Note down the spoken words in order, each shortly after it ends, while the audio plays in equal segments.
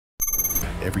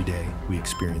Every day, we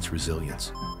experience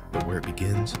resilience, but where it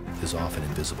begins is often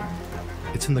invisible.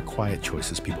 It's in the quiet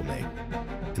choices people make,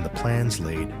 in the plans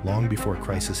laid long before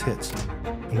crisis hits.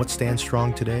 And what stands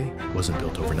strong today wasn't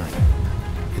built overnight.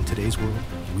 In today's world,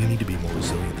 we need to be more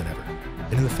resilient than ever.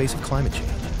 And in the face of climate change,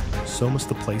 so must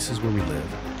the places where we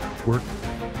live, work,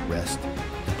 rest,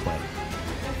 and play.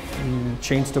 You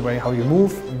change the way how you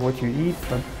move and what you eat,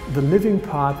 but the living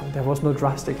part, there was no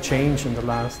drastic change in the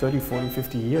last 30, 40,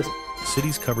 50 years.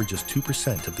 Cities cover just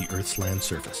 2% of the Earth's land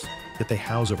surface, yet they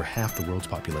house over half the world's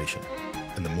population.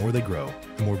 And the more they grow,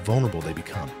 the more vulnerable they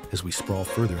become as we sprawl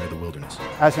further into the wilderness.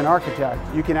 As an architect,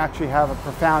 you can actually have a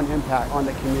profound impact on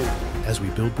the community. As we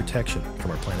build protection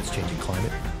from our planet's changing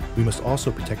climate, we must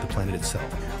also protect the planet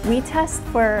itself. We test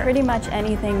for pretty much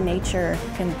anything nature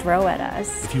can throw at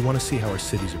us. If you want to see how our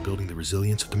cities are building the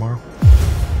resilience of tomorrow,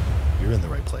 you're in the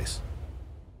right place.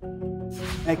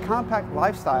 A compact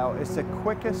lifestyle is the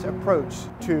quickest approach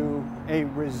to a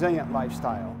resilient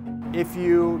lifestyle. If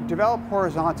you develop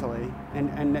horizontally,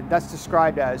 and that's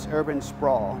described as urban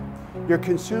sprawl, you're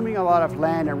consuming a lot of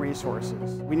land and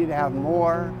resources. We need to have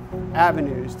more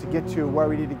avenues to get to where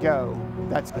we need to go.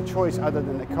 That's a choice other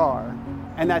than the car.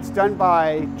 And that's done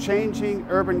by changing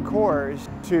urban cores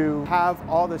to have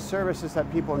all the services that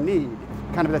people need.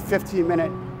 Kind of the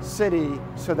 15-minute city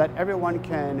so that everyone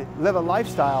can live a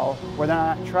lifestyle where they're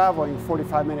not traveling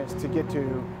 45 minutes to get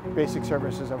to basic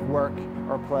services of work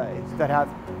or play, that have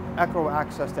equitable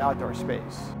access to outdoor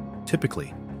space. Typically,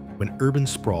 when urban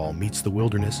sprawl meets the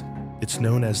wilderness, it's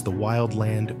known as the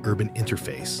Wildland urban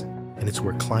interface, and it's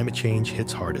where climate change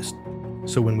hits hardest.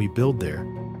 So when we build there,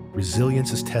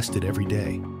 resilience is tested every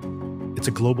day. It's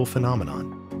a global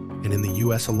phenomenon, and in the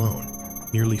US alone,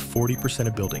 nearly 40%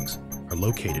 of buildings are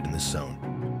located in this zone.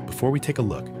 Before we take a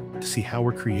look to see how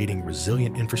we're creating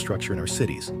resilient infrastructure in our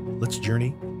cities, let's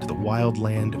journey to the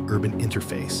Wildland urban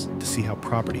interface to see how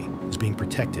property is being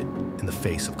protected in the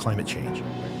face of climate change.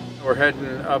 We're heading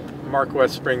up Mark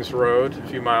West Springs Road, a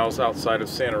few miles outside of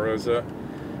Santa Rosa.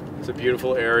 It's a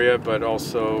beautiful area, but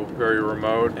also very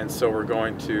remote, and so we're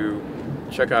going to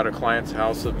check out a client's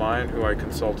house of mine who I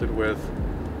consulted with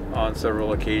on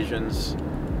several occasions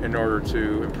in order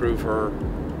to improve her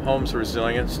home's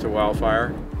resilience to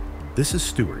wildfire. This is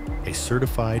Stuart, a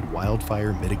certified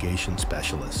wildfire mitigation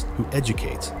specialist who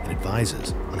educates and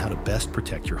advises on how to best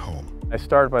protect your home. I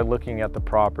started by looking at the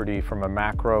property from a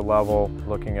macro level,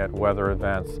 looking at weather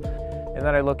events, and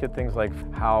then I look at things like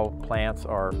how plants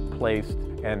are placed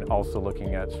and also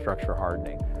looking at structure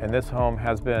hardening. And this home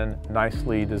has been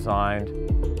nicely designed.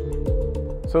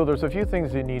 So there's a few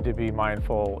things you need to be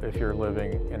mindful if you're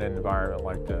living in an environment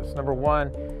like this. Number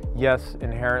one, yes,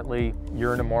 inherently,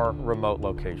 you're in a more remote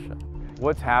location.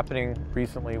 What's happening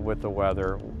recently with the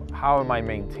weather? How am I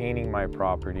maintaining my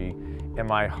property? Am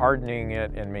I hardening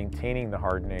it and maintaining the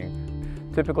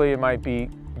hardening? Typically, it might be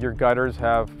your gutters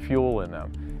have fuel in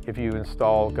them. If you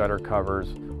install gutter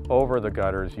covers over the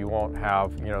gutters, you won't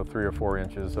have 3 or 4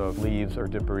 inches of leaves or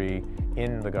debris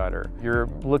in the gutter. You're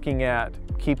looking at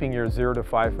keeping your 0 to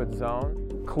 5 foot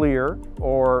zone clear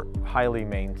or highly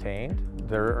maintained.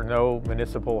 There are no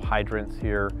municipal hydrants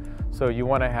here, so you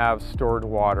want to have stored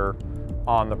water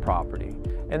on the property.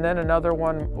 And then another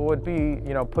one would be,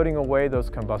 putting away those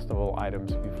combustible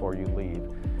items before you leave.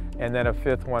 And then a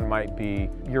fifth one might be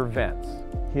your vents.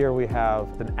 Here we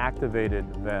have an activated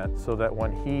vent so that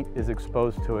when heat is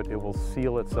exposed to it, it will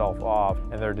seal itself off,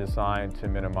 and they're designed to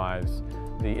minimize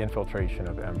the infiltration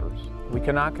of embers. We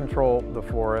cannot control the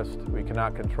forest, we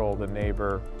cannot control the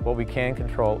neighbor. What we can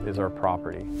control is our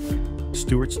property.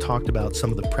 Stuart's talked about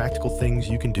some of the practical things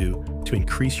you can do to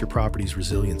increase your property's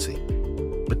resiliency.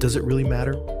 But does it really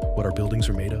matter what our buildings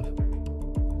are made of?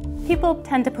 People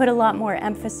tend to put a lot more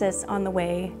emphasis on the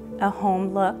way a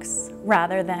home looks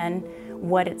rather than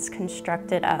what it's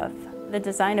constructed of. The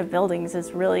design of buildings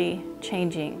is really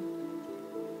changing.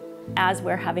 As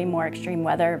we're having more extreme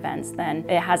weather events, then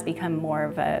it has become more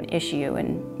of an issue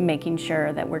in making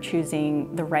sure that we're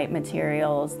choosing the right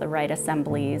materials, the right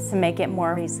assemblies to make it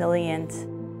more resilient.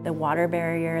 The water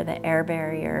barrier, the air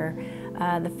barrier,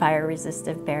 the fire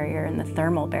resistive barrier, and the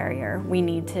thermal barrier. We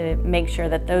need to make sure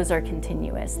that those are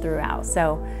continuous throughout.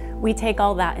 So we take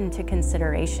all that into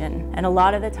consideration. And a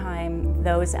lot of the time,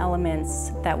 those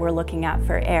elements that we're looking at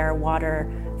for air,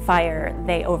 water, fire,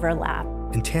 they overlap.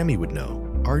 And Tammy would know,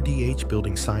 RDH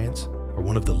Building Science are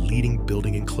one of the leading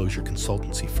building enclosure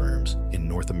consultancy firms in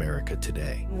North America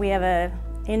today. We have an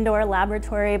indoor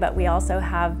laboratory, but we also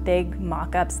have big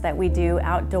mock-ups that we do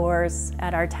outdoors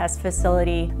at our test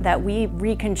facility that we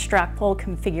reconstruct whole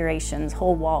configurations,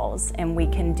 whole walls, and we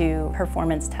can do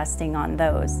performance testing on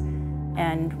those.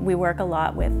 And we work a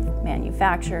lot with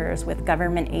manufacturers, with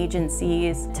government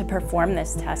agencies to perform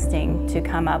this testing to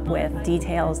come up with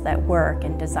details that work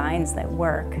and designs that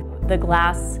work. The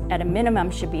glass at a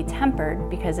minimum should be tempered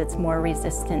because it's more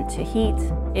resistant to heat.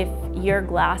 If your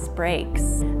glass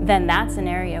breaks, then that's an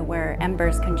area where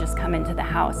embers can just come into the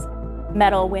house.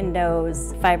 Metal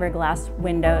windows, fiberglass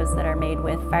windows that are made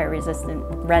with fire-resistant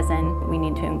resin, we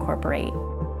need to incorporate.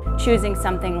 Choosing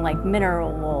something like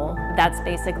mineral wool, that's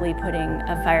basically putting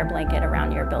a fire blanket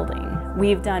around your building.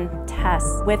 We've done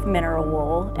tests with mineral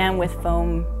wool and with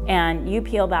foam, and you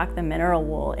peel back the mineral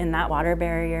wool and that water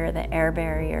barrier, the air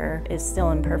barrier is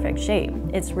still in perfect shape.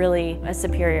 It's really a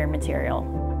superior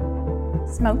material.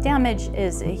 Smoke damage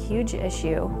is a huge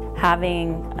issue.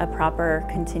 Having a proper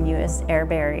continuous air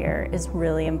barrier is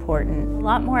really important. A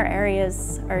lot more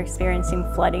areas are experiencing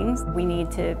floodings. We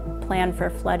need to plan for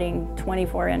flooding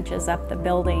 24 inches up the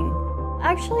building.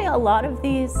 Actually, a lot of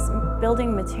these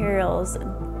building materials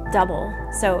double,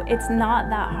 so it's not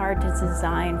that hard to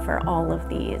design for all of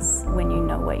these when you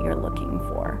know what you're looking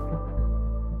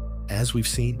for. As we've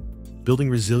seen, building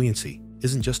resiliency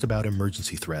isn't just about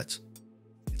emergency threats.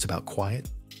 It's about quiet,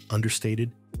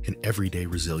 understated, and everyday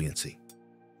resiliency.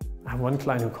 I have one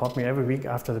client who called me every week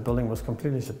after the building was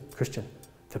completed. He said, "Christian,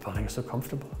 the building is so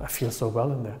comfortable. I feel so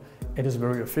well in there. It is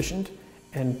very efficient,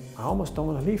 and I almost don't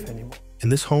want to leave anymore."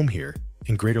 And this home here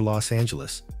in Greater Los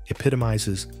Angeles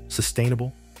epitomizes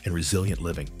sustainable and resilient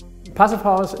living. Passive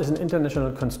House is an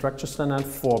international construction standard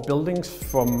for buildings,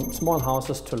 from small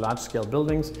houses to large-scale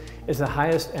buildings. It's the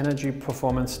highest energy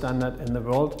performance standard in the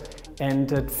world,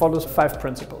 and it follows 5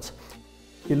 principles.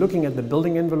 You're looking at the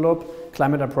building envelope,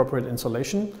 climate-appropriate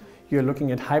insulation. You're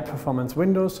looking at high-performance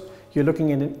windows. You're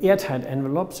looking at an airtight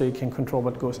envelope, so you can control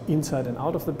what goes inside and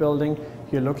out of the building.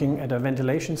 You're looking at a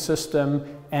ventilation system,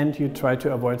 and you try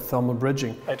to avoid thermal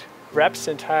bridging. It wraps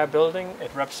the entire building,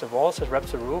 it wraps the walls, it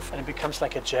wraps the roof, and it becomes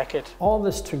like a jacket. All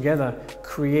this together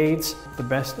creates the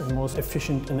best and most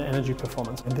efficient in energy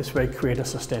performance. In this way, create a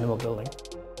sustainable building.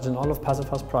 In all of Passive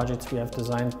House projects we have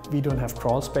designed, we don't have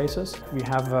crawl spaces. We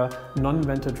have a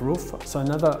non-vented roof, so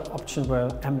another option where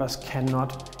embers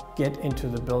cannot get into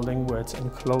the building where it's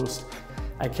enclosed.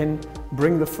 I can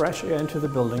bring the fresh air into the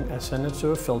building, I send it to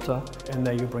a filter, and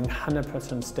there you bring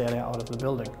 100% stale air out of the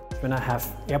building. When I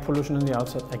have air pollution on the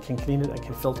outside, I can clean it, I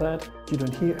can filter it. You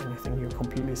don't hear anything, you're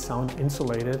completely sound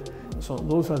insulated. So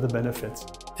those are the benefits.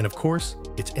 And of course,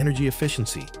 its energy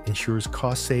efficiency ensures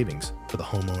cost savings for the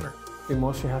homeowner. We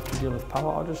mostly have to deal with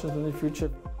power outages in the future.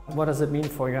 What does it mean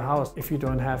for your house? If you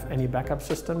don't have any backup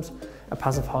systems, a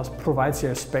Passive House provides you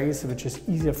a space which is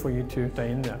easier for you to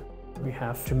stay in there. We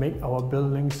have to make our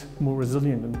buildings more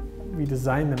resilient, and we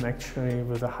design them actually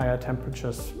with the higher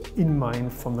temperatures in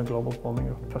mind from the global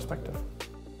warming perspective.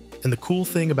 And the cool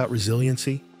thing about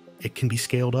resiliency, it can be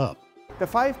scaled up. The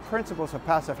 5 principles of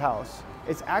Passive House,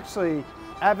 it's actually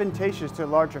advantageous to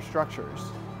larger structures.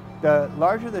 The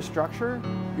larger the structure,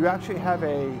 you actually have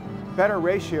a better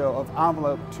ratio of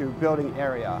envelope to building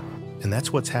area. And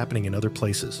that's what's happening in other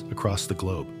places across the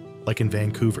globe, like in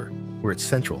Vancouver, where it's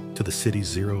central to the city's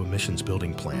zero emissions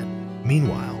building plan.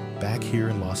 Meanwhile, back here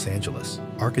in Los Angeles,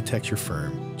 architecture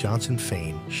firm Johnson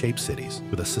Fain shapes cities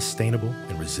with a sustainable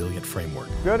and resilient framework.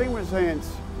 Building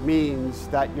resilience means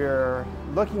that you're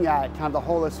looking at kind of the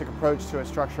holistic approach to a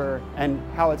structure and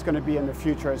how it's going to be in the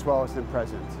future as well as in the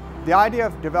present. The idea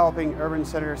of developing urban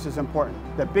centers is important.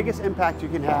 The biggest impact you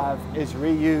can have is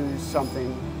reuse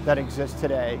something that exists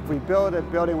today. If we build a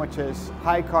building which is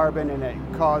high carbon and it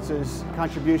causes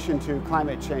contribution to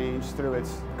climate change through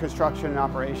its construction and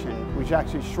operation, we should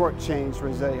actually shortchange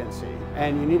resiliency.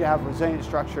 And you need to have resilient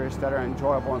structures that are an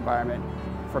enjoyable environment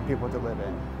for people to live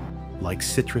in. Like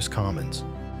Citrus Commons,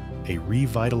 a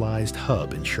revitalized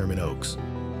hub in Sherman Oaks,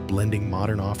 blending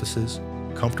modern offices,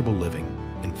 comfortable living,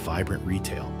 and vibrant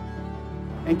retail.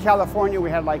 In California, we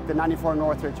had like the 94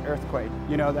 Northridge earthquake,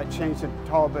 that changed the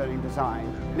tall building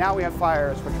design. Now we have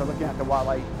fires, which are looking at the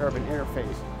wildlife urban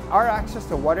interface. Our access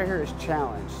to water here is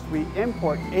challenged. We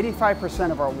import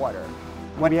 85% of our water.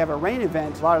 When we have a rain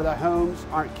event, a lot of the homes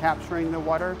aren't capturing the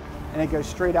water, and it goes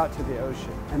straight out to the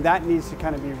ocean. And that needs to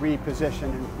kind of be repositioned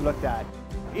and looked at.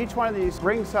 Each one of these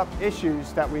brings up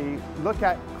issues that we look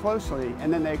at closely,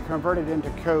 and then they convert it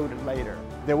into code later.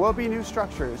 There will be new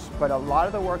structures, but a lot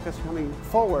of the work that's coming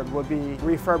forward will be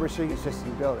refurbishing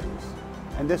existing buildings.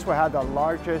 And this will have the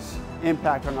largest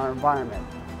impact on our environment.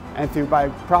 And by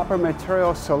proper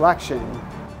material selection,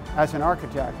 as an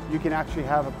architect, you can actually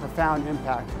have a profound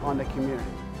impact on the community.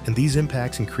 And these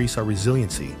impacts increase our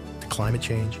resiliency to climate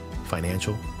change,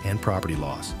 financial, and property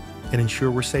loss, and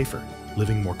ensure we're safer,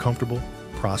 living more comfortable,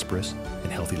 prosperous,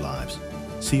 and healthy lives.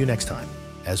 See you next time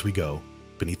as we go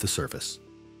beneath the surface.